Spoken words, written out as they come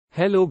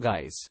Hello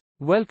guys.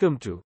 Welcome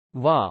to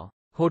Wow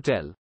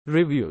Hotel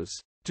Reviews.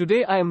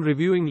 Today I am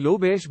reviewing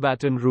L'Auberge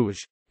Baton Rouge.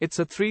 It's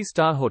a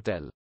 3-star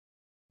hotel.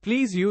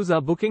 Please use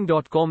our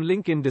booking.com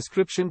link in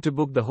description to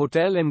book the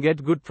hotel and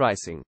get good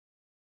pricing.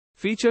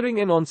 Featuring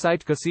an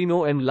on-site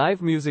casino and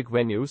live music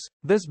venues,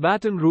 this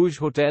Baton Rouge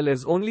hotel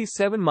is only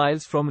 7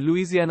 miles from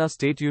Louisiana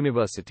State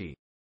University.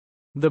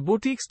 The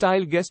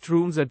boutique-style guest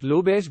rooms at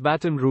L'Auberge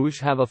Baton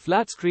Rouge have a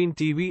flat-screen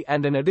TV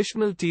and an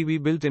additional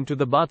TV built into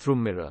the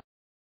bathroom mirror.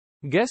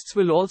 Guests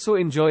will also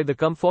enjoy the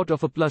comfort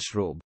of a plush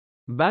robe.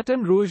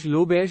 Baton Rouge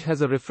L'Auberge has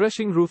a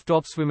refreshing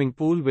rooftop swimming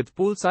pool with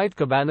poolside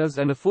cabanas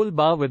and a full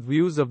bar with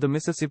views of the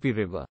Mississippi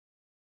River.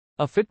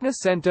 A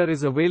fitness center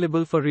is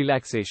available for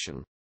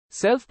relaxation.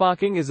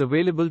 Self-parking is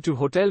available to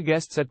hotel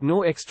guests at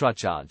no extra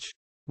charge.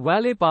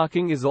 Valet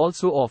parking is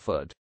also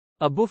offered.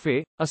 A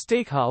buffet, a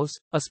steakhouse,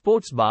 a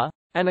sports bar,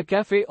 and a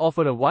café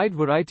offer a wide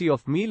variety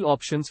of meal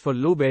options for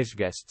L'Auberge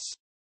guests.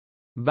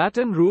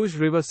 Baton Rouge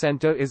River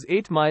Center is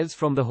 8 miles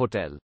from the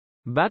hotel.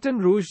 Baton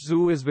Rouge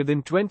Zoo is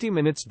within 20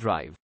 minutes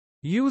drive.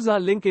 Use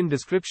our link in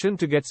description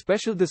to get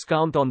special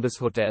discount on this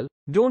hotel.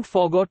 Don't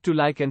forget to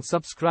like and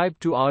subscribe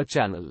to our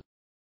channel.